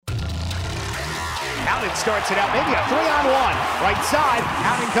Howden starts it out, maybe a 3-on-1. Right side,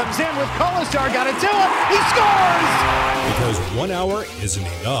 Howden comes in with Kolasar, got to do it. He scores! Because 1 hour isn't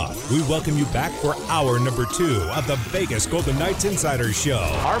enough. We welcome you back for hour number 2 of the Vegas Golden Knights Insider Show.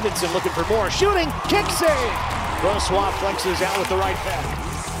 Arvidsson looking for more, shooting, kick save. Brossoit flexes out with the right back.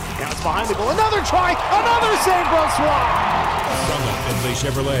 Now it's behind the goal, another try, another save, Brossoit! From the Findlay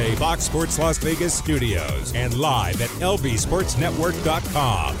Chevrolet Fox Sports Las Vegas studios and live at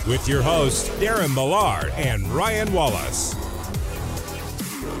lvsportsnetwork.com with your hosts Darren Millard and Ryan Wallace.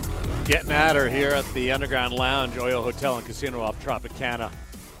 Getting at her here at the Underground Lounge, Oyo Hotel and Casino off Tropicana.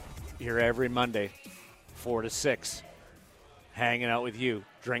 Here every Monday, 4 to 6. Hanging out with you.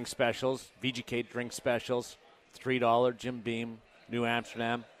 Drink specials, VGK drink specials, $3 Jim Beam, New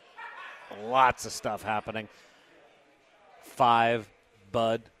Amsterdam. Lots of stuff happening. 5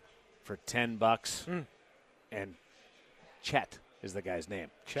 Bud for $10. And Chet is the guy's name.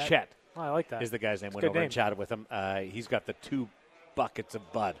 Chet Oh, I like that. is the guy's name. It's a Went good over name. and chatted with him. He's got the 2 buckets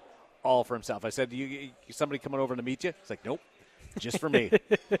of Bud all for himself. I said, you somebody coming over to meet you? He's like, nope, just for me.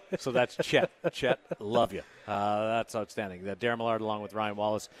 So that's Chet. Chet, love you. That's outstanding. Darren Millard along with Ryan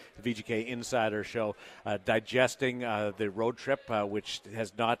Wallace, the VGK Insider Show, digesting the road trip, which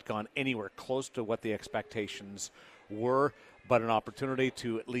has not gone anywhere close to what the expectations were, but an opportunity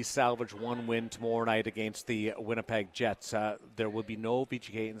to at least salvage one win tomorrow night against the Winnipeg Jets. There will be no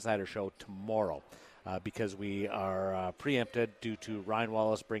VGK Insider Show tomorrow because we are preempted due to Ryan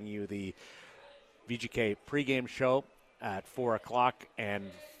Wallace bringing you the VGK pregame show at 4 o'clock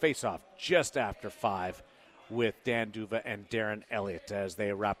and face-off just after 5 with Dan Duva and Darren Elliott as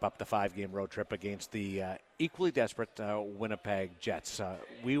they wrap up the 5-game road trip against the equally desperate Winnipeg Jets.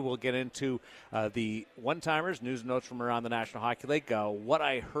 We will get into the one-timers, news and notes from around the National Hockey League. What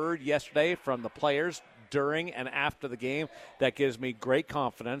I heard yesterday from the players during and after the game, that gives me great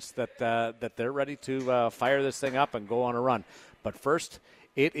confidence that that they're ready to fire this thing up and go on a run. But first,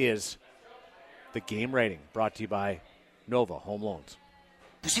 it is the game rating brought to you by Nova Home Loans.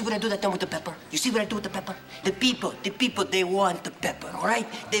 You see what I do that time with the pepper? You see what I do with the pepper? The people, they want the pepper, all right?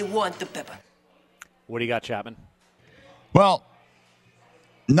 They want the pepper. What do you got, Chapman? Well,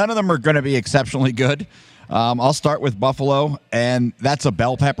 none of them are going to be exceptionally good. I'll start with Buffalo, and that's a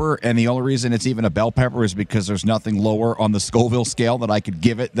bell pepper, and the only reason it's even a bell pepper is because there's nothing lower on the Scoville scale that I could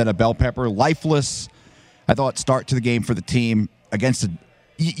give it than a bell pepper. Lifeless, I thought, start to the game for the team against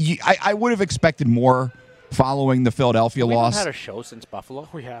I would have expected more following the Philadelphia loss. We haven't had a show since Buffalo.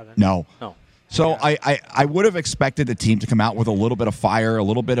 We haven't. No. So Yeah. I would have expected the team to come out with a little bit of fire, a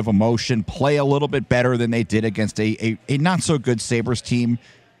little bit of emotion, play a little bit better than they did against a not-so-good Sabres team.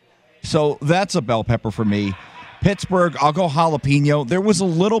 So that's a bell pepper for me. Pittsburgh, I'll go jalapeno. There was a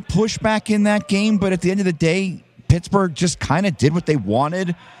little pushback in that game, but at the end of the day, Pittsburgh just kind of did what they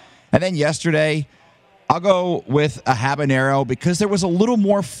wanted. And then yesterday, I'll go with a habanero because there was a little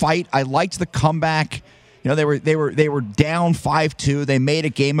more fight. I liked the comeback. You know, they were down 5-2. They made a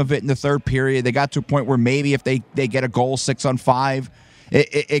game of it in the third period. They got to a point where maybe if they get a goal 6-on-5,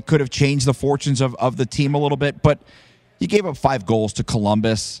 it could have changed the fortunes of the team a little bit. But you gave up 5 goals to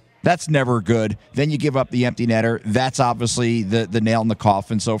Columbus. That's never good. Then you give up the empty netter. That's obviously the nail in the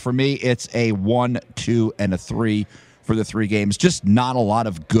coffin. So for me, it's a 1, 2, and a 3 for the 3 games. Just not a lot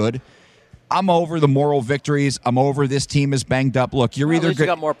of good. I'm over the moral victories. I'm over this team is banged up. Look, you're either at least you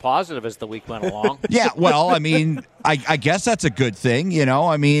got more positive as the week went along. Yeah, well, I mean, I guess that's a good thing, you know.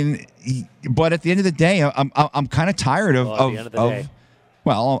 I mean, but at the end of the day, I'm kind of tired of. Well, at the end of the day.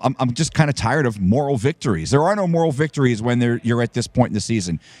 Well, I'm just kind of tired of moral victories. There are no moral victories when you're at this point in the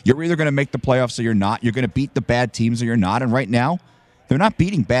season. You're either going to make the playoffs or you're not. You're going to beat the bad teams or you're not. And right now, they're not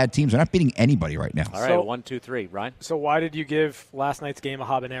beating bad teams. They're not beating anybody right now. All right, 1, 2, 3, Ryan. So why did you give last night's game a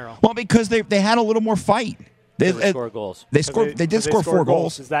habanero? Well, because they had a little more fight. They score goals. They did score 4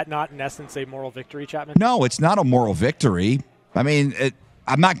 goals. Is that not, in essence, a moral victory, Chapman? No, it's not a moral victory. I mean,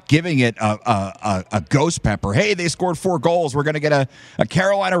 I'm not giving it a ghost pepper. Hey, they scored 4 goals. We're going to get a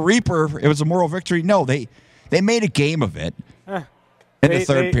Carolina Reaper. It was a moral victory. No, they made a game of it in the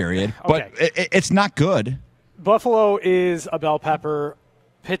third period. Okay. But it's not good. Buffalo is a bell pepper.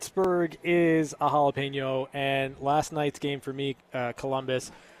 Pittsburgh is a jalapeno. And last night's game for me,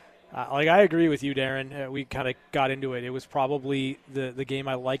 Columbus, I agree with you, Darren. We kind of got into it. It was probably the game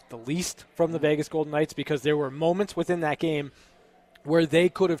I liked the least from the Vegas Golden Knights because there were moments within that game where they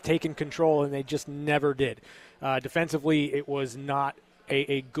could have taken control and they just never did. Defensively, it was not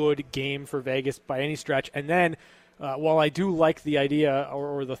a good game for Vegas by any stretch. And then while I do like the idea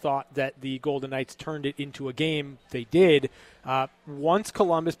or the thought that the Golden Knights turned it into a game, they did. Once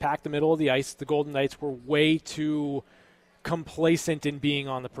Columbus packed the middle of the ice, the Golden Knights were way too complacent in being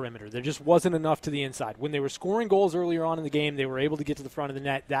on the perimeter. There just wasn't enough to the inside. When they were scoring goals earlier on in the game, they were able to get to the front of the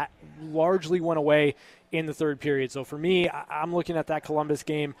net. That largely went away in the third period. So for me, I'm looking at that Columbus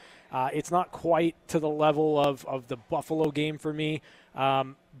game. It's not quite to the level of the Buffalo game for me,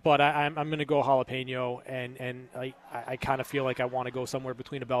 but I'm going to go jalapeno, and I kind of feel like I want to go somewhere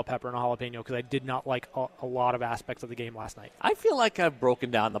between a bell pepper and a jalapeno because I did not like a lot of aspects of the game last night. I feel like I've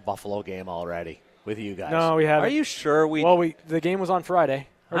broken down the Buffalo game already with you guys. No, we haven't. Are you sure we? Well, the game was on Friday.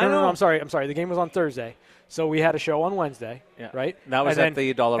 I know. No, I'm sorry. The game was on Thursday. So we had a show on Wednesday, right? That was at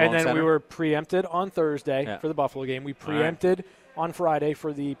the Dollar Loan Center. And then we Center. were preempted on Thursday for the Buffalo game. We preempted on Friday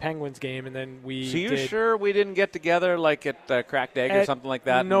for the Penguins game, and then we So you sure we didn't get together like at Cracked Egg or something like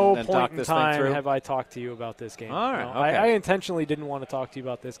that no and point talk in this time thing through? have I talked to you about this game. All right, No, okay. I intentionally didn't want to talk to you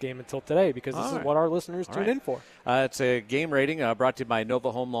about this game until today because this is what our listeners tune in for. It's a game rating brought to you by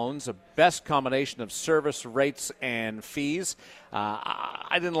Nova Home Loans, a best combination of service, rates, and fees. I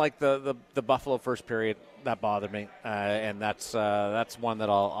didn't like the Buffalo first period. That bothered me, and that's one that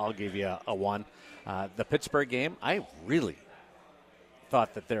I'll give you a 1. The Pittsburgh game, I really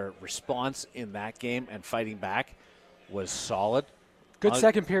thought that their response in that game and fighting back was solid. Good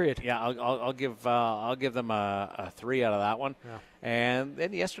second period. Yeah, I'll give them a 3 out of that one. Yeah. And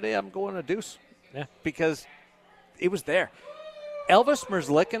then yesterday I'm going a deuce. Yeah. Because it was there. Elvis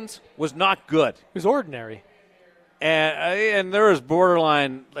Merzlikins was not good. It was ordinary. And there was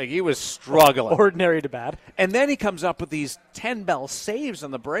borderline, like he was struggling. Ordinary to bad. And then he comes up with these 10-bell saves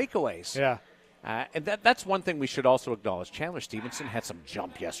on the breakaways. Yeah. And that's one thing we should also acknowledge. Chandler Stevenson had some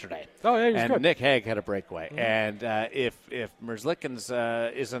jump yesterday. Oh, yeah, he was and good. Nick Hague had a breakaway. Mm-hmm. And if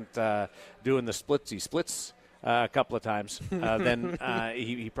Merzlikins isn't doing the splits a couple of times, then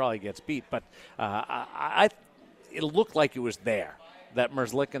he probably gets beat. But it looked like it was there, that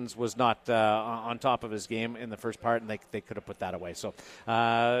Merzlikins was not on top of his game in the first part, and they could have put that away. So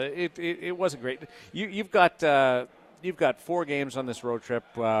it wasn't great. You've got 4 games on this road trip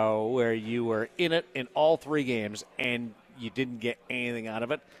where you were in it in all 3 games, and you didn't get anything out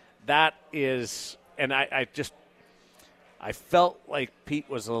of it. That is, and I felt like Pete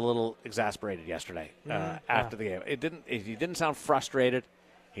was a little exasperated yesterday after the game. He didn't sound frustrated.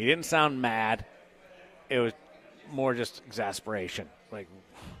 He didn't sound mad. It was more just exasperation. Like,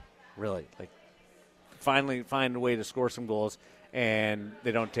 really, like, finally find a way to score some goals, and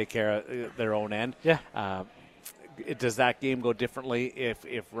they don't take care of their own end. Yeah. Does that game go differently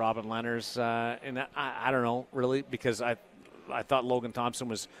if Robin Lehner's in that? I don't know, really, because I thought Logan Thompson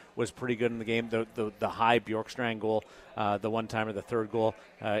was pretty good in the game. The high Bjorkstrand goal, the one-timer, the third goal,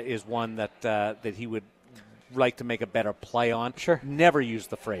 is one that he would like to make a better play on. Sure. Never use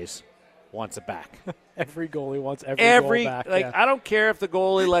the phrase, wants it back. Every goalie wants every goal back. I don't care if the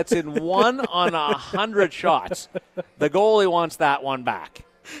goalie lets in 1 on 100 shots. The goalie wants that one back.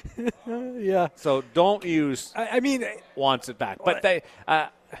 Yeah. So don't use I mean, wants it back. But they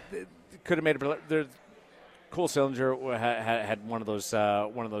could have made it. Cole Sillinger had one of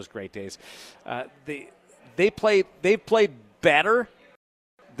those great days. They've played better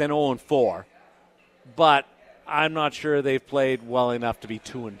than 0-4, but I'm not sure they've played well enough to be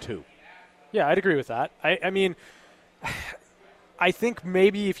 2-2. Yeah, I'd agree with that. I mean, I think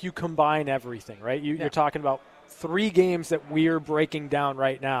maybe if you combine everything, right? You're talking about 3 games that we're breaking down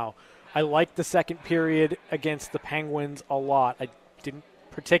right now. I like the second period against the Penguins a lot. I didn't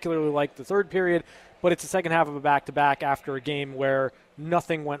particularly like the third period, but it's the second half of a back-to-back after a game where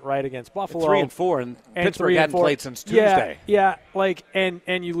nothing went right against Buffalo. 3-4, and Pittsburgh hadn't played since Tuesday. Yeah, like and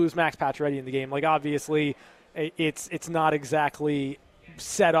you lose Max Pacioretty in the game. Like, obviously, it's not exactly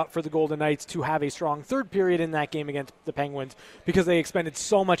set up for the Golden Knights to have a strong third period in that game against the Penguins because they expended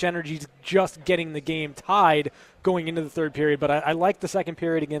so much energy just getting the game tied going into the third period. But I like the second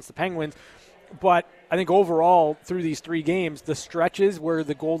period against the Penguins. But I think overall, through these 3 games, the stretches where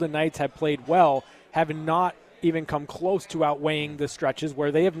the Golden Knights have played well have not even come close to outweighing the stretches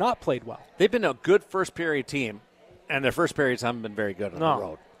where they have not played well. They've been a good first period team, and their first periods haven't been very good on the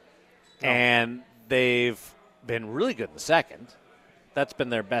road. No. And they've been really good in the second. That's been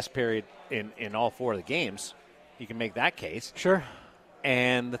their best period in all 4 of the games. You can make that case. Sure.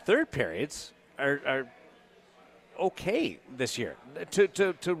 And the third periods are okay this year,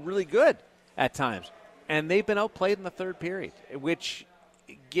 to really good at times. And they've been outplayed in the third period, which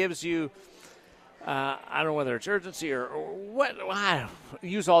gives you, I don't know whether it's urgency or what.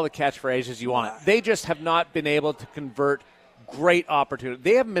 Use all the catchphrases you want. They just have not been able to convert great opportunities.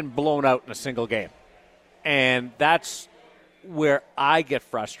 They haven't been blown out in a single game. And that's where I get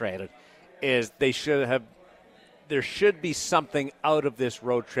frustrated, is there should be something out of this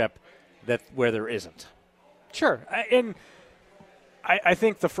road trip where there isn't. Sure. I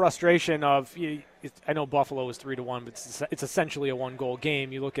think the frustration of I know Buffalo is 3-1, but it's essentially a 1-goal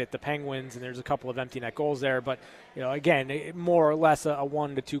game. You look at the Penguins, and there's a couple of empty net goals there, but again, more or less a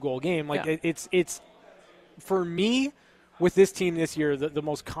 1 to 2 goal game. It's for me with this team this year, the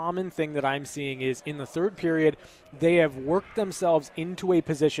most common thing that I'm seeing is in the third period, they have worked themselves into a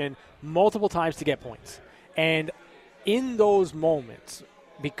position multiple times to get points, and in those moments,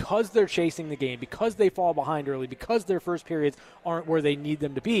 because they're chasing the game, because they fall behind early, because their first periods aren't where they need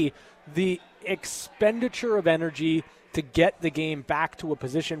them to be, the expenditure of energy to get the game back to a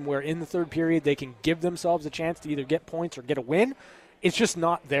position where in the third period they can give themselves a chance to either get points or get a win, it's just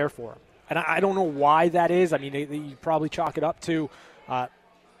not there for them. And I don't know why that is. I mean, you probably chalk it up to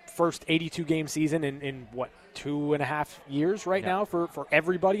first 82-game season in 2.5 years right now for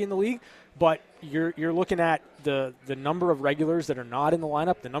everybody in the league. But you're looking at the number of regulars that are not in the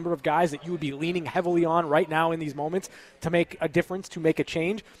lineup, the number of guys that you would be leaning heavily on right now in these moments to make a difference, to make a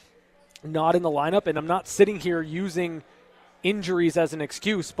change, not in the lineup. And I'm not sitting here using injuries as an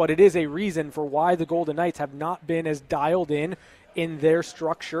excuse, but it is a reason for why the Golden Knights have not been as dialed in their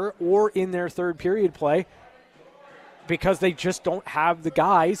structure or in their third period play, because they just don't have the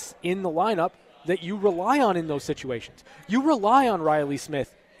guys in the lineup that you rely on in those situations. You rely on Riley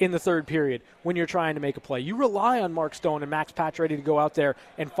Smith in the third period when you're trying to make a play. You rely on Mark Stone and Max Pacioretty to go out there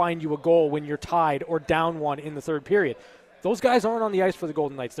and find you a goal when you're tied or down one in the third period. Those guys aren't on the ice for the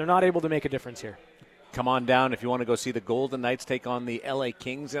Golden Knights. They're not able to make a difference here. Come on down if you want to go see the Golden Knights take on the LA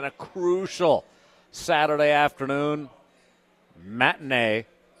Kings in a crucial Saturday afternoon matinee.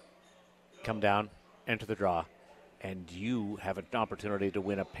 Come down, enter the draw, and you have an opportunity to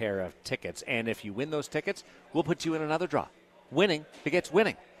win a pair of tickets. And if you win those tickets, we'll put you in another draw. Winning begets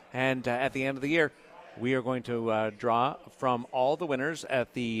winning. And at the end of the year, we are going to draw from all the winners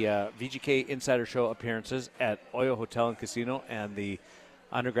at the VGK Insider Show appearances at Oyo Hotel and Casino and the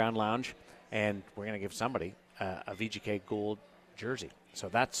Underground Lounge. And we're going to give somebody a VGK Gold jersey. So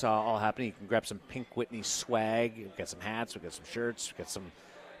that's all happening. You can grab some Pink Whitney swag. We've got some hats. We've got some shirts. We've got some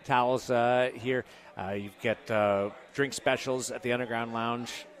towels here. You've got drink specials at the Underground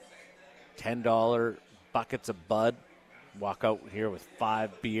Lounge. $10 buckets of Bud. Walk out here with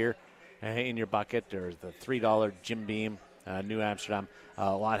 5 beer in your bucket. There's the $3 Jim Beam, New Amsterdam.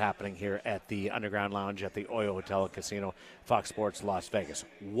 A lot happening here at the Underground Lounge at the Oyo Hotel and Casino, Fox Sports Las Vegas.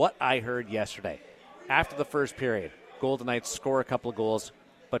 What I heard yesterday, after the first period, Golden Knights score a couple of goals,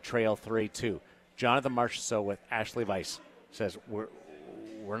 but trail 3-2. Jonathan Marchessault with Ashley Weiss says,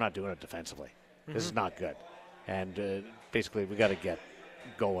 we're not doing it defensively. This is not good. And basically, we got to get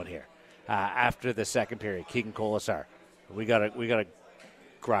going here. After the second period, Keegan Colasar, we gotta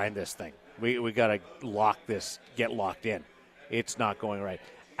grind this thing. We gotta get locked in. It's not going right.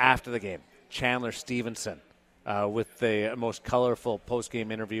 After the game, Chandler Stevenson with the most colorful post-game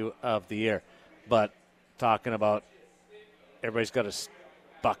interview of the year, but talking about everybody's got to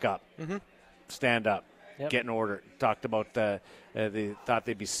buck up, stand up, get in order. Talked about they thought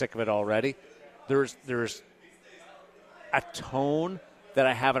they'd be sick of it already. There's a tone that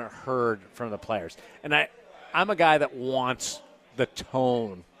I haven't heard from the players, and I'm a guy that wants the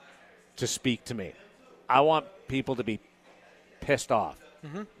tone to speak to me. I want people to be pissed off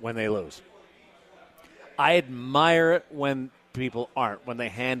when they lose. I admire it when people aren't, when they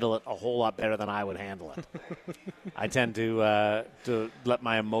handle it a whole lot better than I would handle it. I tend to let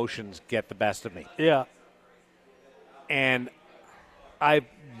my emotions get the best of me. Yeah. And I've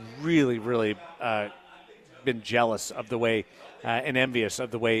really, really been jealous of the way and envious of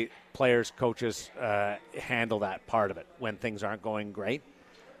the way players, coaches handle that part of it when things aren't going great.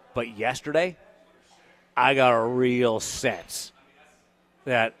 But yesterday, I got a real sense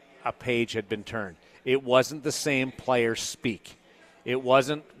that a page had been turned. It wasn't the same player speak. It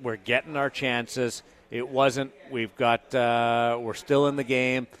wasn't, we're getting our chances. It wasn't, we're still in the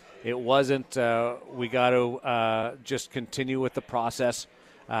game. It wasn't, we got to just continue with the process.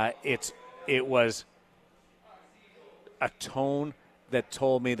 It was a tone that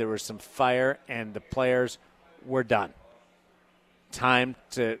told me there was some fire and the players were done. Time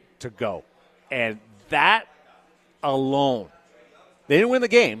to go. And that alone, they didn't win the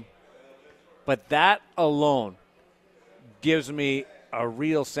game, but that alone gives me a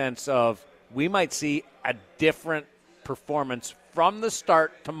real sense of we might see a different performance from the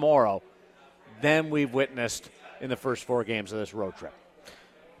start tomorrow than we've witnessed in the first 4 games of this road trip.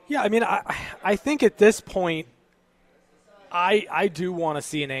 Yeah, I mean, I think at this point, I do want to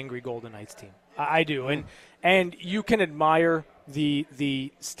see an angry Golden Knights team. I do. And you can admire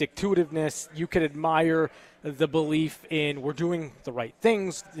the stick-to-itiveness. You can admire the belief in we're doing the right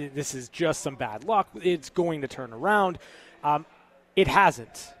things. This is just some bad luck. It's going to turn around. It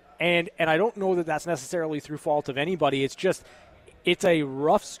hasn't. And I don't know that that's necessarily through fault of anybody. It's a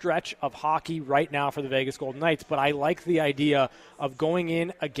rough stretch of hockey right now for the Vegas Golden Knights, but I like the idea of going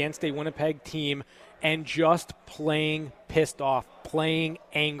in against a Winnipeg team and just playing pissed off, playing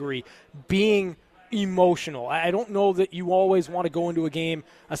angry, being emotional. I don't know that you always want to go into a game,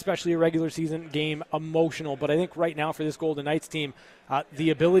 especially a regular season game, emotional, but I think right now for this Golden Knights team,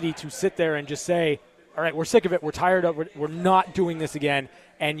 the ability to sit there and just say, all right, we're sick of it, we're tired of it, we're not doing this again,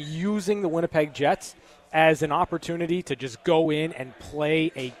 and using the Winnipeg Jets as an opportunity to just go in and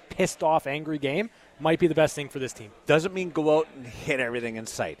play a pissed-off, angry game might be the best thing for this team. Doesn't mean go out and hit everything in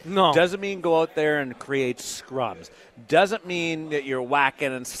sight. No. Doesn't mean go out there and create scrums. Doesn't mean that you're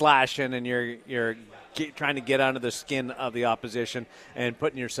whacking and slashing and you're trying to get under the skin of the opposition and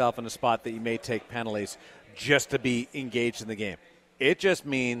putting yourself in a spot that you may take penalties just to be engaged in the game. It just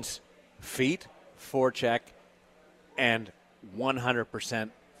means feet, forecheck, and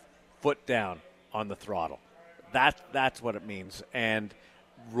 100% foot down on the throttle. That's what it means. And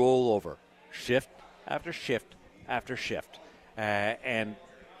roll over, shift after shift after shift. And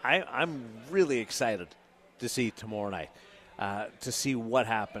I'm really excited to see tomorrow night, to see what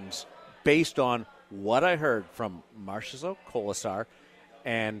happens based on what I heard from Marchessault, Kolesar,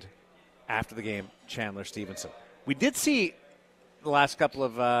 and after the game, Chandler Stevenson. We did see the last couple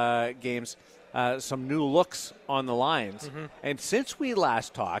of games some new looks on the lines. Mm-hmm. And since we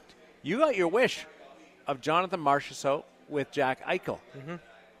last talked, you got your wish of Jonathan Marchessault with Jack Eichel. Mm-hmm.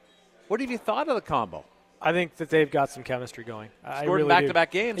 What have you thought of the combo? I think that they've got some chemistry going. Scored back-to-back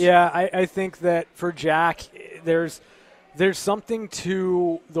games. Yeah, I think that for Jack, there's something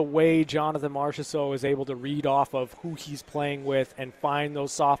to the way Jonathan Marchessault is able to read off of who he's playing with and find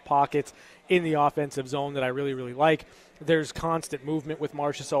those soft pockets in the offensive zone that I really, really like. There's constant movement with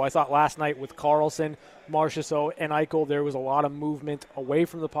Marchessault. I thought last night with Karlsson, Marchessault, and Eichel, there was a lot of movement away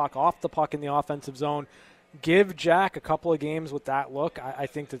from the puck, off the puck in the offensive zone. Give Jack a couple of games with that look. I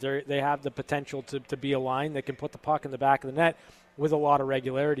think that they have the potential to be a line that can put the puck in the back of the net with a lot of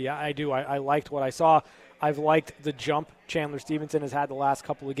regularity. I do. I liked what I saw. I've liked the jump Chandler Stevenson has had the last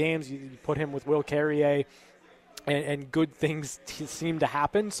couple of games. You put him with Will Carrier, and good things seem to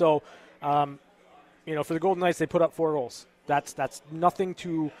happen. So, for the Golden Knights, they put up 4 goals. That's nothing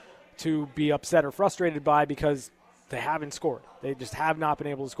to be upset or frustrated by because they haven't scored. They just have not been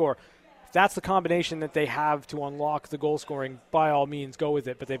able to score. If that's the combination that they have to unlock the goal scoring, by all means, go with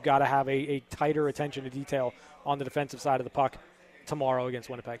it. But they've got to have a tighter attention to detail on the defensive side of the puck tomorrow against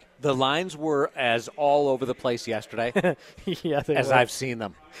Winnipeg. The lines were as all over the place yesterday yeah, as I've seen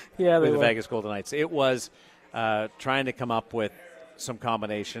them with the Vegas Golden Knights. It was trying to come up with some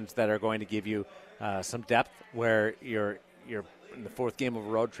combinations that are going to give you some depth where you're in the 4th game of a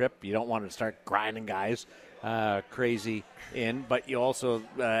road trip. You don't want to start grinding guys crazy in, but you also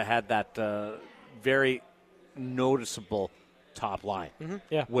had that very noticeable top line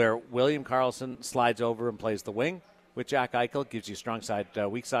where William Karlsson slides over and plays the wing with Jack Eichel, gives you strong side,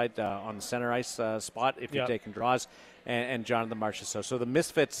 weak side on the center ice spot if you're taking draws, and Jonathan Marchessault. So the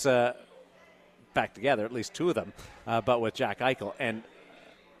misfits back together, at least 2 of them, but with Jack Eichel. And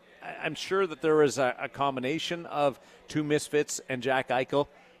I'm sure that there is a combination of 2 misfits and Jack Eichel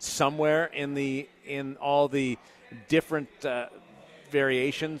somewhere in all the different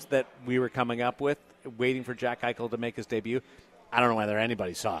variations that we were coming up with, waiting for Jack Eichel to make his debut. I don't know whether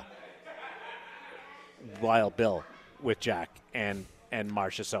anybody saw Wild Bill with Jack and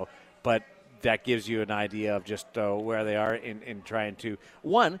Marchessault, but that gives you an idea of just where they are in trying to,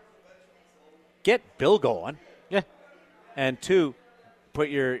 1, get Bill going, and 2, put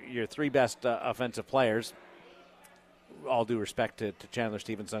your 3 best offensive players, all due respect to Chandler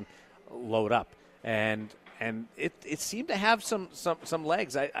Stevenson, load up. And it seemed to have some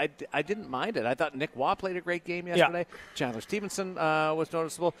legs. I didn't mind it. I thought Nick Waugh played a great game yesterday. Yeah. Chandler Stevenson was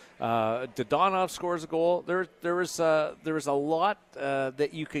noticeable. Dodonov scores a goal. There was a lot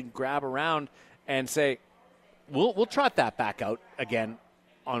that you can grab around and say, we'll trot that back out again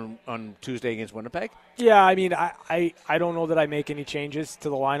on Tuesday against Winnipeg. Yeah, I mean, I don't know that I make any changes to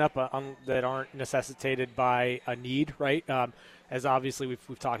the lineup that aren't necessitated by a need, right? As obviously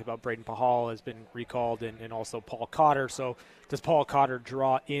we've talked about, Braden Pahal has been recalled, and also Paul Cotter. So does Paul Cotter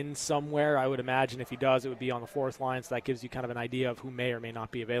draw in somewhere? I would imagine if he does, it would be on the 4th line, so that gives you kind of an idea of who may or may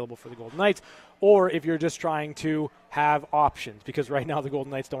not be available for the Golden Knights. Or if you're just trying to have options, because right now the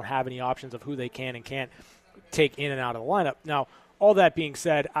Golden Knights don't have any options of who they can and can't take in and out of the lineup. Now, all that being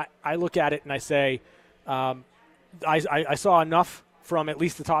said, I look at it and I say I saw enough from at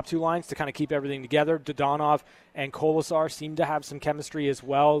least the top two lines to kind of keep everything together. Dodonov and Kolasar seem to have some chemistry as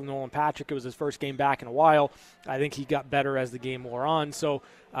well. Nolan Patrick, it was his first game back in a while. I think he got better as the game wore on. So,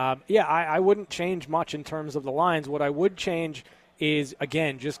 I wouldn't change much in terms of the lines. What I would change is,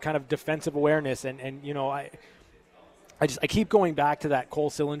 again, just kind of defensive awareness. And you know, I keep going back to that Cole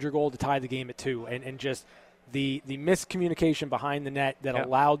Sillinger goal to tie the game at 2 and just the miscommunication behind the net that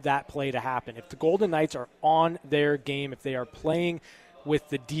allowed that play to happen. If the Golden Knights are on their game, if they are playing with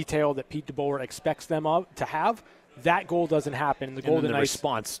the detail that Pete DeBoer expects them to have, that goal doesn't happen. And the Golden Knights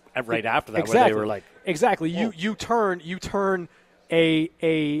response right after that, exactly, where they were like, exactly. Oh. You turn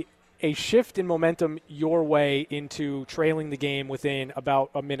a shift in momentum your way into trailing the game within about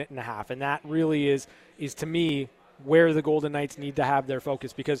a minute and a half, and that really is to me where the Golden Knights need to have their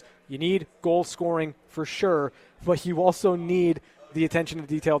focus, because you need goal scoring for sure, but you also need the attention to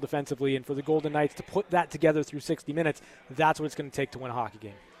detail defensively. And for the Golden Knights to put that together through 60 minutes, that's what it's going to take to win a hockey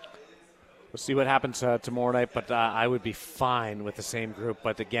game. We'll see what happens tomorrow night, but I would be fine with the same group.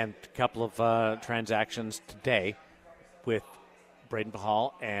 But again, a couple of transactions today with Braden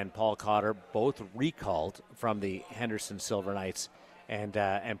Pahal and Paul Cotter, both recalled from the Henderson Silver Knights and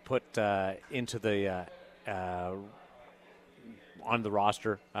put into the on the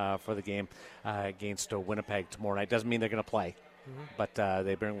roster for the game against Winnipeg tomorrow night. Doesn't mean they're going to play, but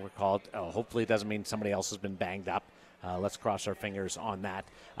they've been recalled. Hopefully it doesn't mean somebody else has been banged up. Let's cross our fingers on that.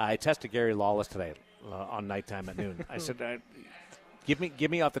 I tested Gary Lawless today on nighttime at noon. I said, give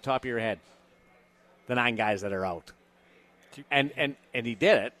me off the top of your head the 9 guys that are out. And he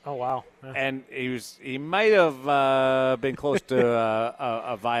did it. Oh, wow. Yeah. And he might have been close to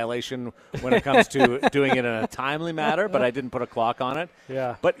a violation when it comes to doing it in a timely manner, but I didn't put a clock on it.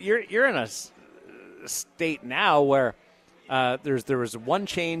 Yeah. But you're in a state now where there was one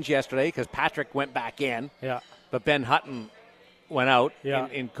change yesterday because Patrick went back in. Yeah. But Ben Hutton went out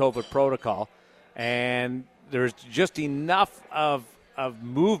in COVID protocol, and there's just enough of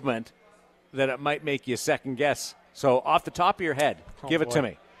movement that it might make you second guess. So off the top of your head, give it to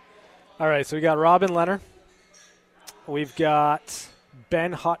me. All right, so we got Robin Lehner. We've got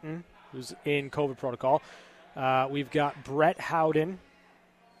Ben Hutton, who's in COVID protocol. We've got Brett Howden.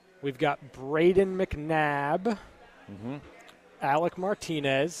 We've got Braden McNabb. Alec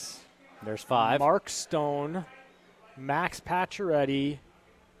Martinez. There's 5. Mark Stone. Max Pacioretty.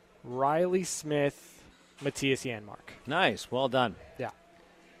 Riley Smith. Matthias Janmark. Nice. Well done. Yeah.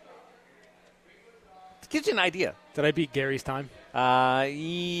 Gives you an idea. Did I beat Gary's time?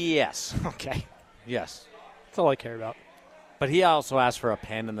 Yes. Okay. Yes. That's all I care about. But he also asked for a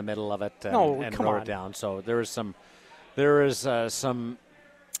pen in the middle of it and wrote it down. So there is some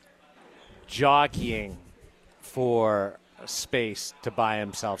jockeying for space to buy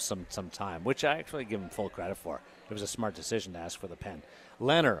himself some time, which I actually give him full credit for. It was a smart decision to ask for the pen.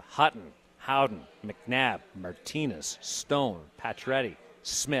 Leonard, Hutton, Howden, McNabb, Martinez, Stone, Pacioretty,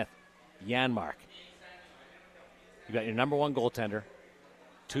 Smith, Janmark. You got your number 1 goaltender,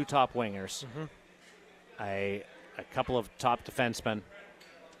 2 top wingers, a couple of top defensemen,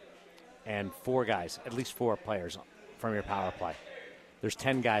 and 4 guys, at least 4 players from your power play. There's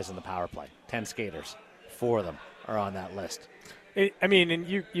 10 guys in the power play, 10 skaters. 4 of them are on that list. And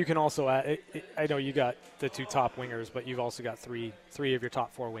you can also add, I know you got the 2 top wingers, but you've also got three of your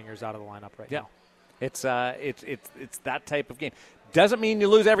top 4 wingers out of the lineup right now. It's that type of game. Doesn't mean you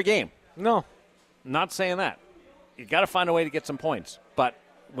lose every game. No. Not saying that. You got to find a way to get some points. But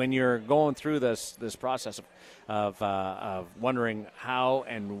when you're going through this process of wondering how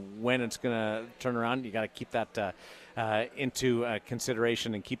and when it's going to turn around, you got to keep that into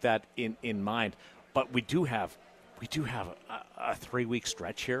consideration and keep that in mind. But we do have a 3-week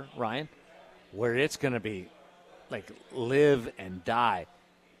stretch here, Ryan, where it's going to be like live and die.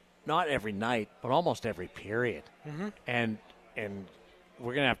 Not every night, but almost every period. And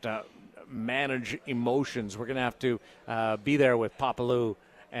we're going to have to manage emotions. We're going to have to be there with Papa Lou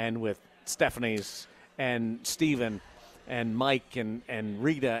and with Stephanie's and Steven and Mike and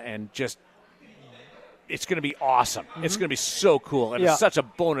Rita, and just it's going to be awesome. It's going to be so cool, and it's such a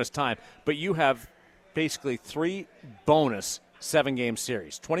bonus time. But you have basically 3 bonus 7-game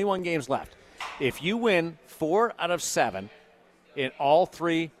series, 21 games left. If you win 4 out of 7 in all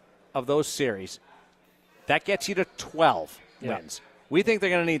 3 of those series, that gets you to 12 wins. We think they're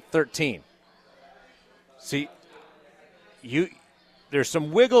going to need 13. See, there's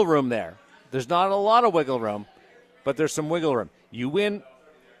some wiggle room there. There's not a lot of wiggle room, but there's some wiggle room. You win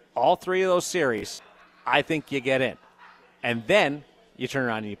all 3 of those series, I think you get in. And then you turn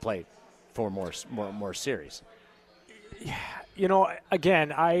around and you play 4 more series. Yeah,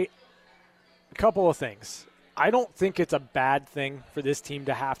 Again, a couple of things. I don't think it's a bad thing for this team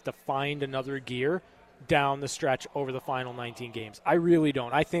to have to find another gear down the stretch over the final 19 games. I really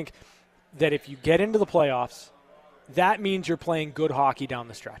don't. I think that if you get into the playoffs, that means you're playing good hockey down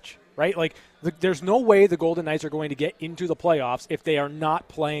the stretch, right? Like, there's no way the Golden Knights are going to get into the playoffs if they are not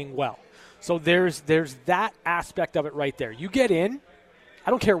playing well. So there's that aspect of it right there. You get in,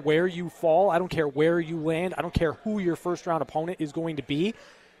 I don't care where you fall. I don't care where you land. I don't care who your first-round opponent is going to be.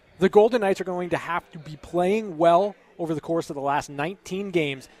 The Golden Knights are going to have to be playing well over the course of the last 19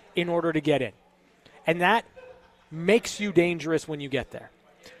 games in order to get in. And that makes you dangerous when you get there.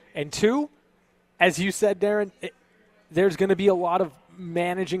 And two, as you said, Darren, there's going to be a lot of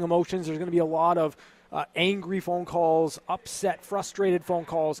managing emotions. There's going to be a lot of angry phone calls, upset, frustrated phone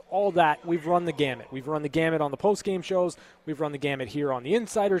calls, all that. We've run the gamut. We've run the gamut on the post-game shows. We've run the gamut here on the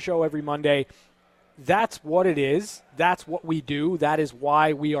Insider Show every Monday. That's what it is. That's what we do. That is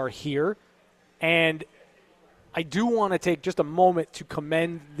why we are here. And I do want to take just a moment to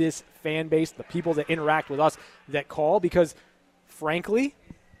commend this fan base, the people that interact with us that call, because, frankly,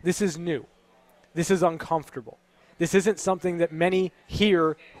 this is new. This is uncomfortable. This isn't something that many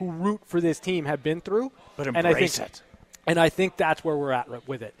here who root for this team have been through. But embrace it. And I think that's where we're at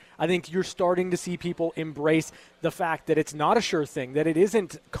with it. I think you're starting to see people embrace the fact that it's not a sure thing, that it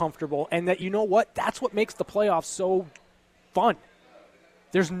isn't comfortable, and that, you know what, that's what makes the playoffs so fun.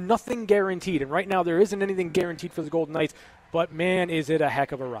 There's nothing guaranteed, and right now there isn't anything guaranteed for the Golden Knights, but, man, is it a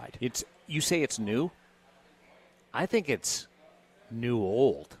heck of a ride. You say it's new? I think it's new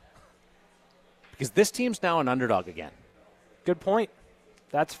old. Because this team's now an underdog again. Good point.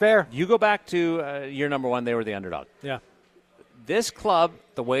 That's fair. You go back to year number one, they were the underdog. Yeah. This club,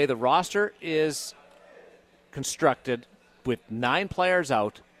 the way the roster is constructed with 9 players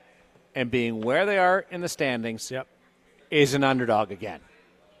out and being where they are in the standings, is an underdog again.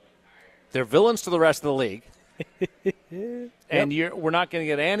 They're villains to the rest of the league. And we're not going to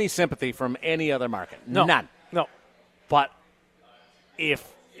get any sympathy from any other market. No. None. No. But if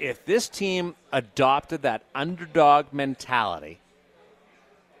this team adopted that underdog mentality,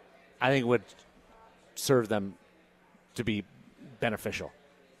 I think it would serve them to be beneficial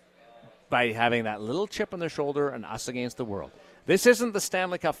by having that little chip on their shoulder and us against the world. This isn't the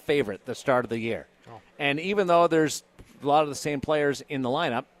Stanley Cup favorite at the start of the year. Oh. And even though there's a lot of the same players in the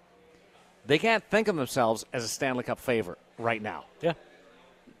lineup, they can't think of themselves as a Stanley Cup favorite right now. Yeah.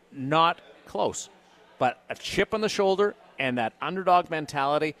 Not close. But a chip on the shoulder and that underdog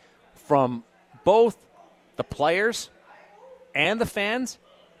mentality from both the players and the fans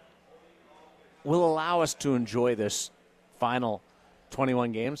will allow us to enjoy this final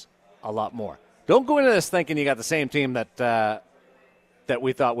 21 games a lot more. Don't go into this thinking you got the same team that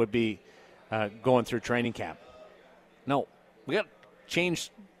we thought would be going through training camp. No, we got to change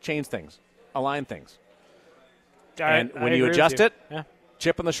things, align things. And when you adjust it,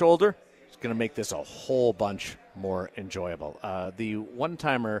 chip on the shoulder, it's going to make this a whole bunch more enjoyable. The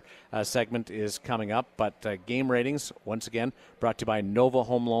one-timer segment is coming up, but game ratings, once again, brought to you by Nova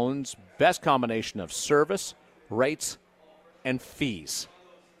Home Loans. Best combination of service, rates, and fees.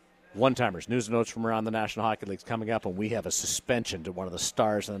 One-timers, news and notes from around the National Hockey League is coming up, and we have a suspension to one of the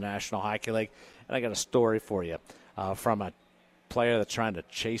stars in the National Hockey League. And I got a story for you from a player that's trying to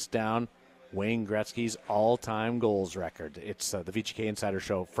chase down Wayne Gretzky's all-time goals record. It's the VGK Insider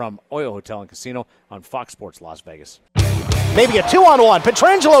Show from Oyo Hotel and Casino on Fox Sports Las Vegas. Maybe a 2-on-1.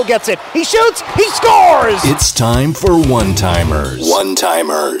 Pietrangelo gets it. He shoots. He scores. It's time for one-timers.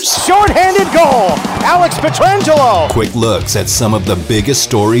 One-timers. Short-handed goal. Alex Pietrangelo. Quick looks at some of the biggest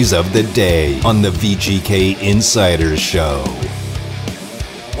stories of the day on the VGK Insider Show.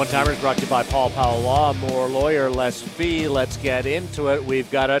 One-timers brought to you by Paul Powell Law. More lawyer, less fee. Let's get into it.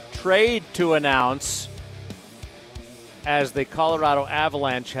 We've got a trade to announce as the Colorado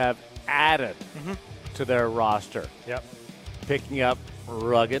Avalanche have added to their roster. Yep. Picking up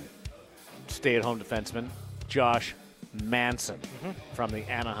rugged stay-at-home defenseman Josh Manson from the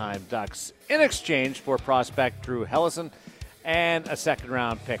Anaheim Ducks in exchange for prospect Drew Hellison and a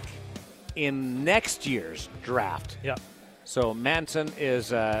second-round pick in next year's draft. Yep. So Manson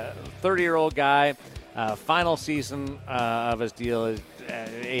is a 30-year-old guy. Final season of his deal is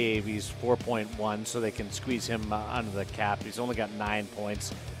AAV's 4.1, so they can squeeze him under the cap. He's only got 9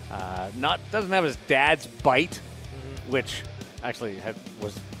 points. Doesn't have his dad's bite, which actually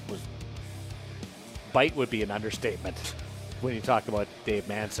was bite would be an understatement when you talk about Dave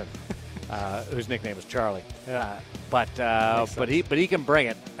Manson, whose nickname is Charlie. Yeah. But he can bring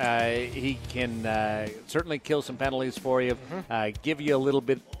it. He can certainly kill some penalties for you, give you a little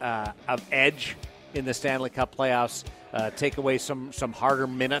bit of edge in the Stanley Cup playoffs. take away some harder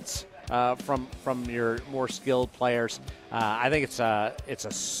minutes from your more skilled players. I think it's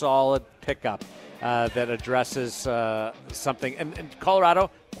a solid pickup that addresses something. And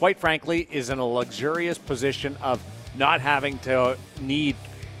Colorado, quite frankly, is in a luxurious position of not having to need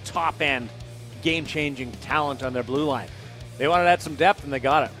top-end, game-changing talent on their blue line. They wanted to add some depth, and they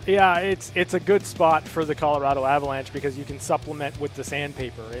got it. Yeah, it's a good spot for the Colorado Avalanche because you can supplement with the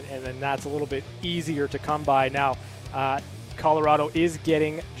sandpaper, and then that's a little bit easier to come by. Now, Colorado is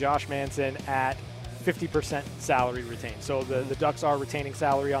getting Josh Manson at 50% salary retained. So the Ducks are retaining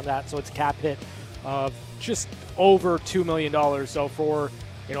salary on that, so it's a cap hit of just over $2 million. So for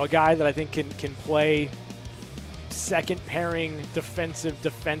a guy that I think can play second pairing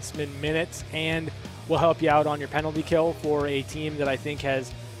defenseman minutes and will help you out on your penalty kill for a team that I think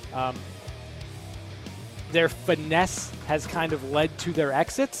has their finesse has kind of led to their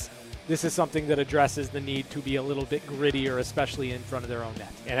exits. This is something that addresses the need to be a little bit grittier, especially in front of their own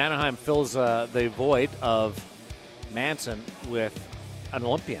net. And Anaheim fills the void of Manson with an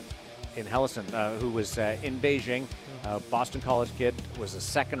Olympian in Helleson, who was in Beijing. Boston College kid, was a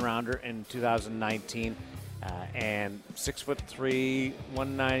second rounder in 2019. And 6'3",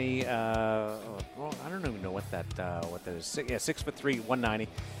 190. I don't even know what that is. 6'3", 190,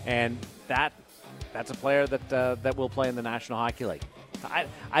 and that's a player that will play in the National Hockey League.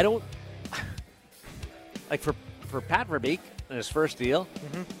 I don't like for Pat Verbeek in his first deal.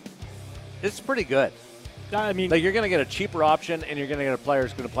 It's pretty good. I mean, like, you're going to get a cheaper option, and you're going to get a player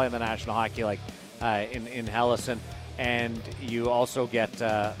who's going to play in the National Hockey League in Helleson, and you also get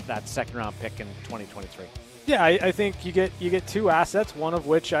that second round pick in 2023. Yeah, I think you get two assets, one of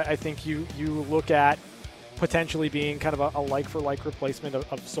which I think you look at potentially being kind of a like-for-like replacement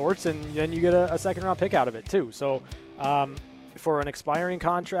of sorts, and then you get a second-round pick out of it, too. So for an expiring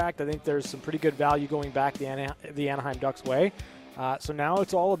contract, I think there's some pretty good value going back the Anaheim Ducks' way. So now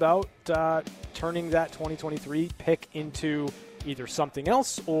it's all about turning that 2023 pick into either something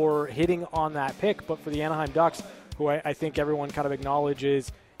else or hitting on that pick. But for the Anaheim Ducks, who I think everyone kind of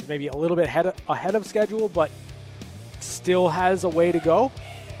acknowledges maybe a little bit ahead of schedule, but still has a way to go.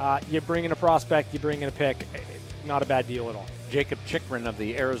 You bring in a prospect, you bring in a pick. Not a bad deal at all. Jacob Chikrin of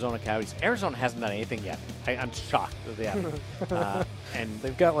the Arizona Coyotes. Arizona hasn't done anything yet. I'm shocked that they haven't. And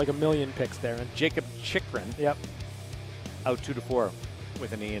they've got like a million picks there. And Jacob Chikrin, out 2 to 4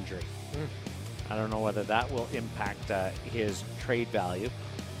 with a knee injury. I don't know whether that will impact his trade value.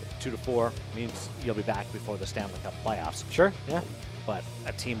 2 to 4 means you'll be back before the Stanley Cup playoffs. Sure, yeah. But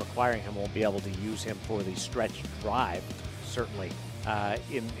a team acquiring him won't be able to use him for the stretch drive, certainly.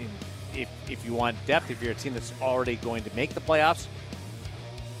 If you want depth, if you're a team that's already going to make the playoffs,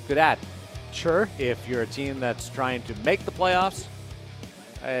 good ad. Sure. If you're a team that's trying to make the playoffs,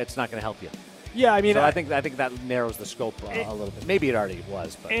 it's not going to help you. Yeah, I mean, so I think that narrows the scope a little bit. Maybe it already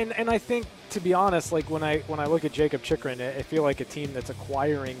was, but and I think, to be honest, like when I look at Jacob Chikrin, I feel like a team that's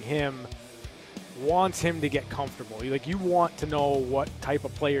acquiring him wants him to get comfortable. Like, you want to know what type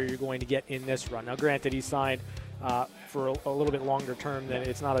of player you're going to get in this run. Now, granted, he signed for a little bit longer term than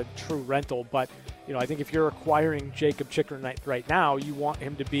it's not a true rental, but I think if you're acquiring Jacob Chikrin right now, you want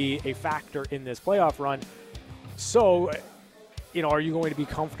him to be a factor in this playoff run. So, are you going to be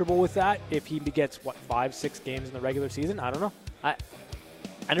comfortable with that if he gets 5-6 games in the regular season? I don't know. I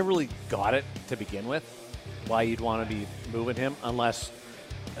never really got it to begin with, why you'd want to be moving him unless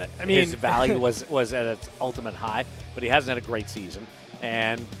his value was at its ultimate high, but he hasn't had a great season,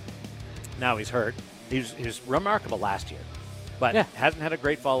 and now he's hurt. He was remarkable last year, but hasn't had a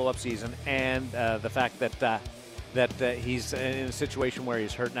great follow-up season, and the fact that he's in a situation where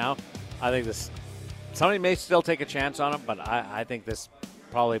he's hurt now, I think somebody may still take a chance on him, but I think this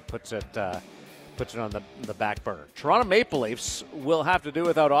probably puts it on the back burner. Toronto Maple Leafs will have to do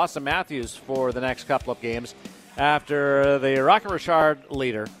without Austin Matthews for the next couple of games after the Rocket Richard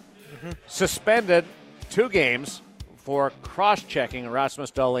leader suspended 2 games for cross-checking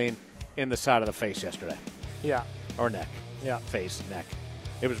Rasmus Dahlin in the side of the face yesterday. Yeah. Or neck. Yeah. Face, neck.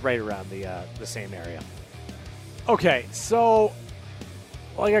 It was right around the same area. Okay, so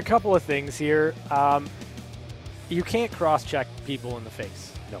like a couple of things here. You can't cross-check people in the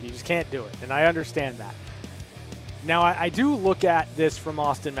face. No. You just can't do it, and I understand that. Now, I do look at this from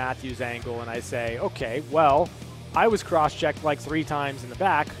Austin Matthews' angle, and I say, okay, well, I was cross-checked like 3 times in the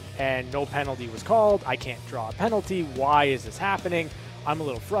back, and no penalty was called. I can't draw a penalty. Why is this happening? I'm a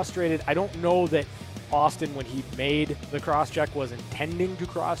little frustrated. I don't know that Austin, when he made the cross-check, was intending to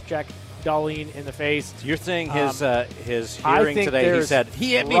cross-check Dahlin in the face. You're saying his hearing today, he said,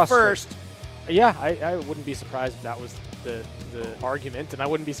 he hit me first. Yeah, I wouldn't be surprised if that was the argument, and I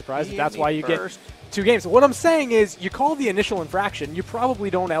wouldn't be surprised if Be that's me why you first. get 2 games. What I'm saying is you call the initial infraction, you probably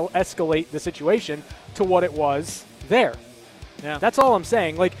don't escalate the situation to what it was there. Yeah. That's all I'm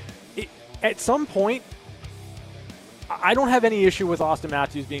saying. Like, at some point, I don't have any issue with Austin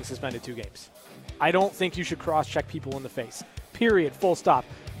Matthews being suspended 2 games. I don't think you should cross-check people in the face. Period. Full stop.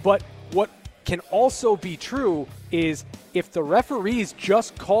 But what can also be true is if the referees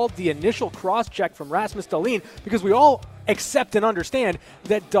just called the initial cross-check from Rasmus Dahlin, because we all accept and understand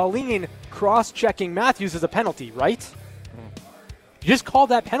that Dahlin cross-checking Matthews is a penalty, right? You just call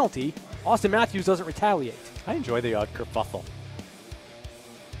that penalty, Austin Matthews doesn't retaliate. I enjoy the odd kerfuffle.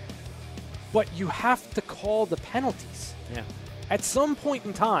 But you have to call the penalties. Yeah. At some point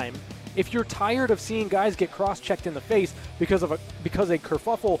in time, if you're tired of seeing guys get cross-checked in the face because a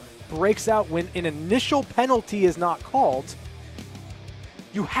kerfuffle breaks out when an initial penalty is not called,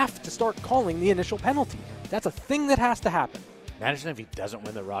 you have to start calling the initial penalty. That's a thing that has to happen. Imagine if he doesn't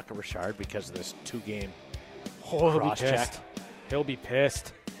win the Rocket Richard because of this 2-game Oh, he'll be cross-check. pissed. He'll be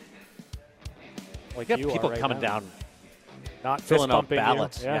pissed. Like you got people right coming now. down, Not fist filling out bumping you.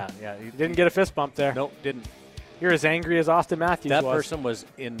 ballots. Yeah. Yeah. You didn't get a fist bump there. Nope, didn't. You're as angry as Austin Matthews That was. person was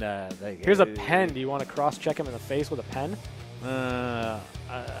in. Here's a pen. Do you want to cross-check him in the face with a pen?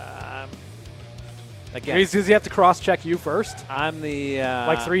 Again, Does he have to cross-check you first? I'm the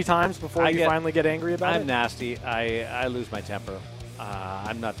Like 3 times before you finally get angry about I'm it? nasty. I lose my temper.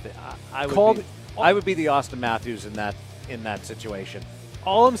 I'm not. I would Called- be, I would be the Austin Matthews in that situation.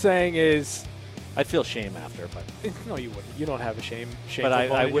 All I'm saying is, I'd feel shame after, but no, you wouldn't. You don't have a shame. but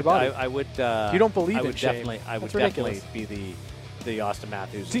I would. I would. You don't believe I in would shame. definitely. I would That's ridiculous. definitely be the Austin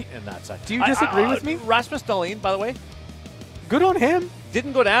Matthews in that side. do you disagree with me? Rasmus Dahlin, by the way, Good on him.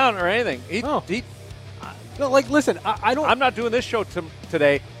 didn't go down or anything. No. No, like, listen, I don't. I'm not doing this show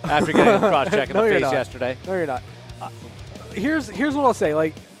today after getting a cross check in No, the you're face not. yesterday. No, you're not. Here's what I'll say.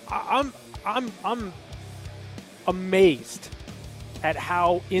 Like, I'm amazed at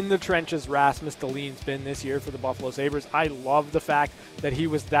how in the trenches Rasmus Dahlin's been this year for the Buffalo Sabres. I love the fact that he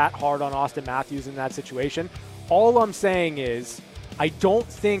was that hard on Austin Matthews in that situation. All I'm saying is, I don't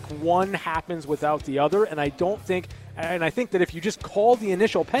think one happens without the other, and I think that if you just call the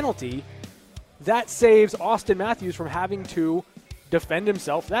initial penalty, that saves Austin Matthews from having to defend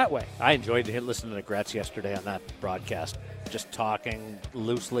himself that way. I enjoyed listening to Gretz yesterday on that broadcast, just talking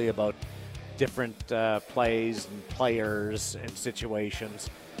loosely about different plays and players and situations.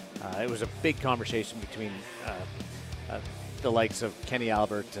 It was a big conversation between the likes of Kenny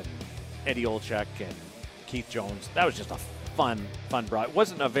Albert and Eddie Olczyk and Keith Jones. That was just a fun broad. It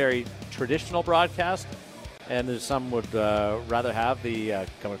wasn't a very traditional broadcast, and some would rather have the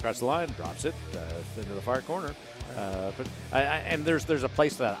coming across the line, drops it into the far corner. But and there's a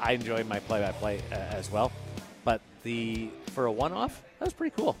place that I enjoy my play-by-play as well. But for a one-off, that was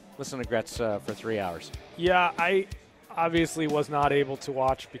pretty cool. Listen to Gretz for 3 hours. Yeah, I obviously was not able to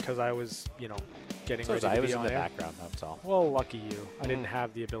watch because I was, getting So ready I to was be in on the air. background. That's all. Well, lucky you. I didn't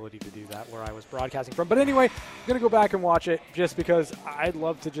have the ability to do that where I was broadcasting from. But anyway, I'm going to go back and watch it just because I'd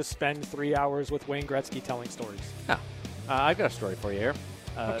love to just spend 3 hours with Wayne Gretzky telling stories. Yeah. I've got a story for you here.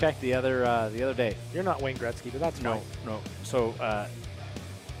 Okay. The other day. You're not Wayne Gretzky, but that's fine. No. So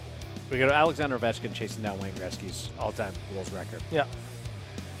we got Alexander Ovechkin chasing down Wayne Gretzky's all-time goals record. Yeah.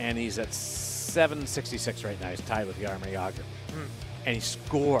 And he's at 766 right now. He's tied with Jaromir Jagr. And he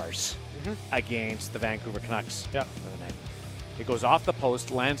scores against the Vancouver Canucks. Yeah. the other night. It goes off the post,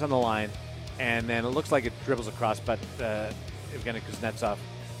 lands on the line, and then it looks like it dribbles across, but Evgeny Kuznetsov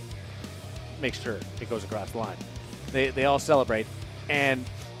makes sure it goes across the line. They all celebrate, and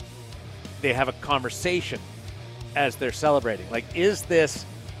they have a conversation as they're celebrating. Like, is this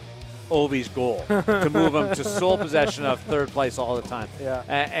Ovi's goal to move him to sole possession of third place all the time? Yeah.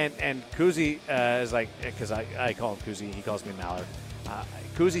 And Kuzi is like, because I call him Kuzi, he calls me Mallard.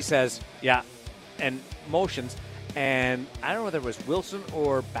 Kuzi says, yeah, and motions, and I don't know whether it was Wilson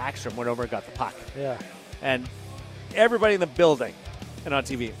or Backstrom went over and got the puck. Yeah. And everybody in the building and on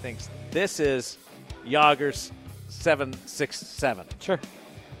TV thinks this is Jagr's 767. Sure.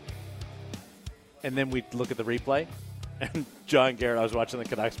 And then we look at the replay, and John Garrett, I was watching the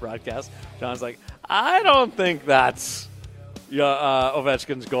Canucks broadcast, John's like, I don't think that's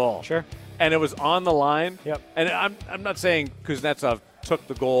Ovechkin's goal. Sure. And it was on the line. Yep. And I'm not saying Kuznetsov took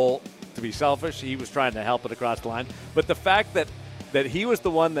the goal to be selfish. He was trying to help it across the line. But the fact that he was the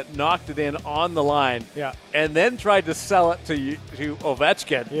one that knocked it in on the line, Yeah. and then tried to sell it to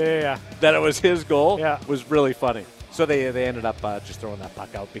Ovechkin, Yeah. that it was his goal, Yeah. was really funny. So they ended up just throwing that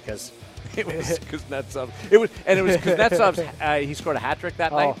puck out because it was Kuznetsov. It was Kuznetsov's. He scored a hat trick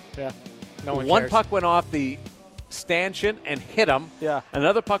that night. Oh, yeah. No one One cares. puck went off the stanchion and hit him. Yeah.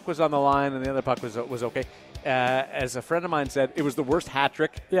 Another puck was on the line, and the other puck was okay. As a friend of mine said, it was the worst hat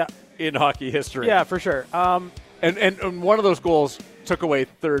trick in hockey history. Yeah, for sure. And one of those goals took away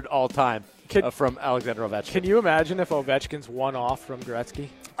third all-time from Alexander Ovechkin. Can you imagine if Ovechkin's one off from Gretzky?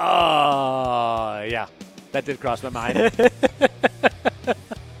 Yeah. That did cross my mind.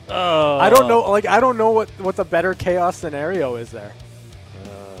 I don't know. I don't know what the better chaos scenario is there.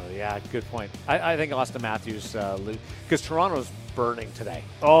 Yeah, good point. I think Austin Matthews, because Toronto's burning today.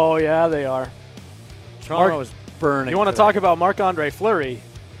 Oh, yeah, they are. Toronto is burning. You want to talk about Marc-Andre Fleury?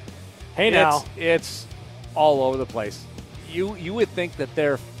 Hey, now. It's all over the place. You would think that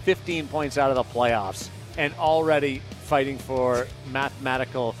they're 15 points out of the playoffs and already fighting for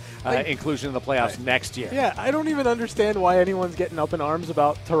mathematical inclusion in the playoffs next year. Yeah, I don't even understand why anyone's getting up in arms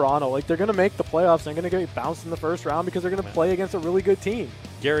about Toronto. Like, they're going to make the playoffs. They're going to get bounced in the first round because they're going to play against a really good team.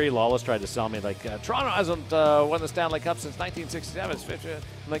 Gary Lawless tried to sell me, like, Toronto hasn't won the Stanley Cup since 1967.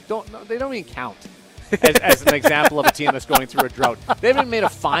 I'm like, they don't even count as an example of a team that's going through a drought. They haven't made a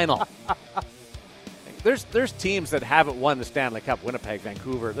final. There's teams that haven't won the Stanley Cup. Winnipeg,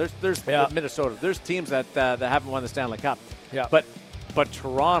 Vancouver. There's Minnesota. There's teams that haven't won the Stanley Cup. Yeah. But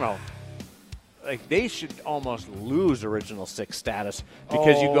Toronto, like, they should almost lose Original Six status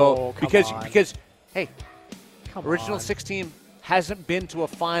because hey, Original Six team hasn't been to a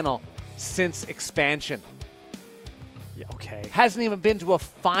final since expansion. Yeah, okay. Hasn't even been to a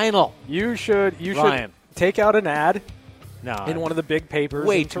final. You should take out an ad. No, in one of the big papers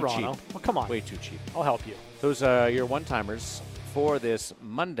way in too Toronto. Cheap. Well, come on. Way too cheap. I'll help you. Those are your one-timers for this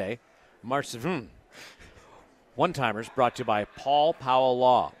Monday, March 7th. One-timers brought to you by Paul Powell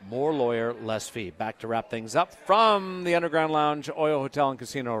Law. More lawyer, less fee. Back to wrap things up from the Underground Lounge, Oyo Hotel and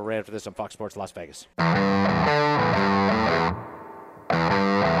Casino, right after this on Fox Sports Las Vegas.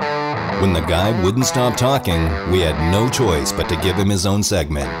 When the guy wouldn't stop talking, we had no choice but to give him his own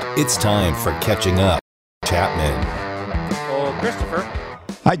segment. It's time for Catching Up, Chapman. Christopher.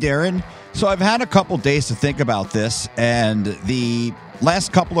 Hi, Darren. So I've had a couple days to think about this, and the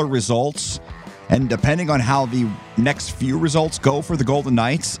last couple of results, and depending on how the next few results go for the Golden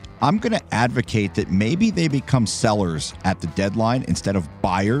Knights, I'm going to advocate that maybe they become sellers at the deadline instead of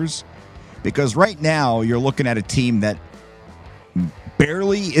buyers, because right now you're looking at a team that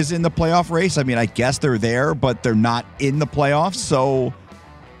barely is in the playoff race. I mean, I guess they're there, but they're not in the playoffs. So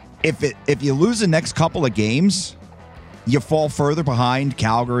if you lose the next couple of games, you fall further behind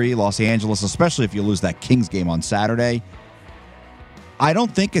Calgary, Los Angeles, especially if you lose that Kings game on Saturday. I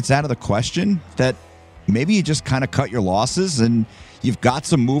don't think it's out of the question that maybe you just kind of cut your losses and you've got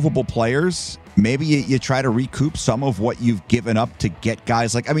some movable players. Maybe you try to recoup some of what you've given up to get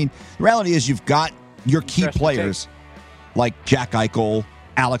guys like, I mean, the reality is you've got your key players like Jack Eichel,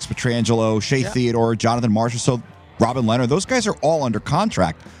 Alex Pietrangelo, Shea Theodore, Jonathan Marshall, so Robin Leonard. Those guys are all under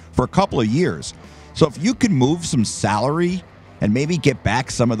contract for a couple of years. So if you can move some salary and maybe get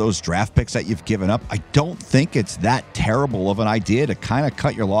back some of those draft picks that you've given up, I don't think it's that terrible of an idea to kind of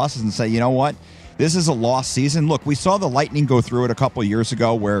cut your losses and say, you know what, this is a lost season. Look, we saw the Lightning go through it a couple of years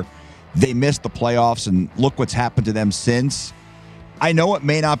ago where they missed the playoffs, and look what's happened to them since. I know it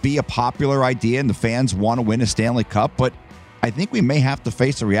may not be a popular idea and the fans want to win a Stanley Cup, but I think we may have to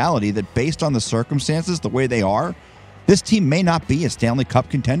face the reality that based on the circumstances, the way they are, this team may not be a Stanley Cup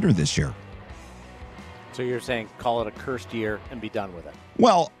contender this year. So you're saying call it a cursed year and be done with it?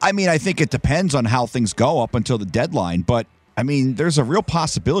 Well, I mean, I think it depends on how things go up until the deadline. But, I mean, there's a real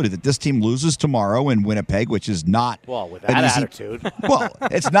possibility that this team loses tomorrow in Winnipeg, which is not with that attitude. Well,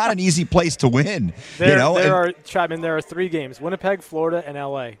 it's not an easy place to win. There are 3 games, Winnipeg, Florida, and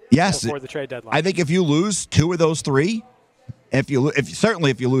L.A. Yes, before the trade deadline. I think if you lose 2 of those 3, if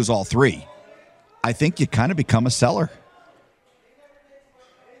you lose all 3, I think you kind of become a seller.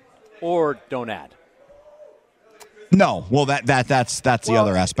 Or don't add. No, well, that's the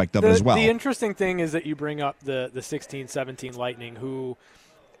other aspect of it as well. The interesting thing is that you bring up the 16-17 Lightning, who,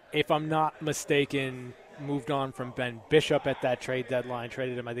 if I'm not mistaken, moved on from Ben Bishop at that trade deadline,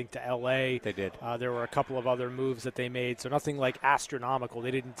 traded him, I think, to L.A. They did. There were a couple of other moves that they made, so nothing like astronomical.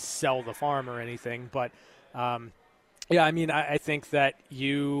 They didn't sell the farm or anything, but yeah, I mean, I think that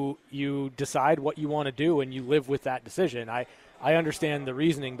you decide what you want to do and you live with that decision. I understand the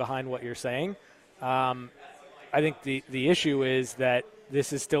reasoning behind what you're saying. I think the issue is that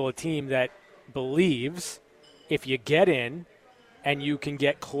this is still a team that believes if you get in and you can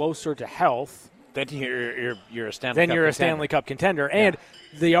get closer to health, then you're a Stanley Cup contender. And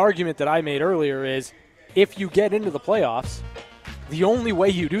the argument that I made earlier is if you get into the playoffs, the only way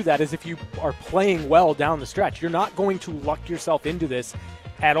you do that is if you are playing well down the stretch. You're not going to luck yourself into this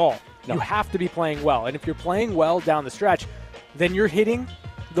at all. You have to be playing well. And if you're playing well down the stretch, then you're hitting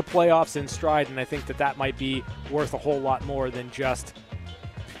the playoffs in stride, and I think that might be worth a whole lot more than just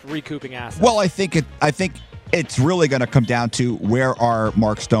recouping assets. Well, I think it's really going to come down to where are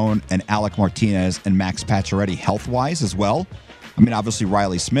Mark Stone and Alec Martinez and Max Pacioretty health-wise as well. I mean, obviously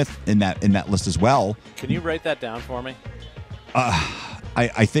Riley Smith in that list as well. Can you write that down for me?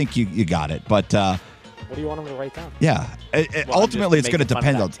 I think you got it, but what do you want him to write down? Yeah, ultimately it's going to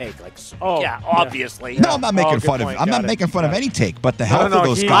depend on. Take. Like, obviously. No, I'm not making fun of. I'm not making fun of any take, but the health of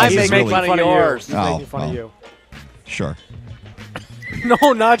those guys is really. I'm making fun of yours. He's making fun of you. Sure.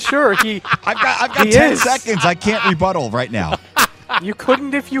 No, not sure. I've got 10 seconds. I can't rebuttal right now. You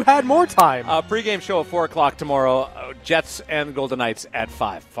couldn't if you had more time. Pregame show at 4 o'clock tomorrow. Jets and Golden Knights at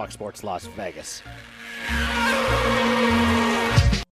 5. Fox Sports Las Vegas.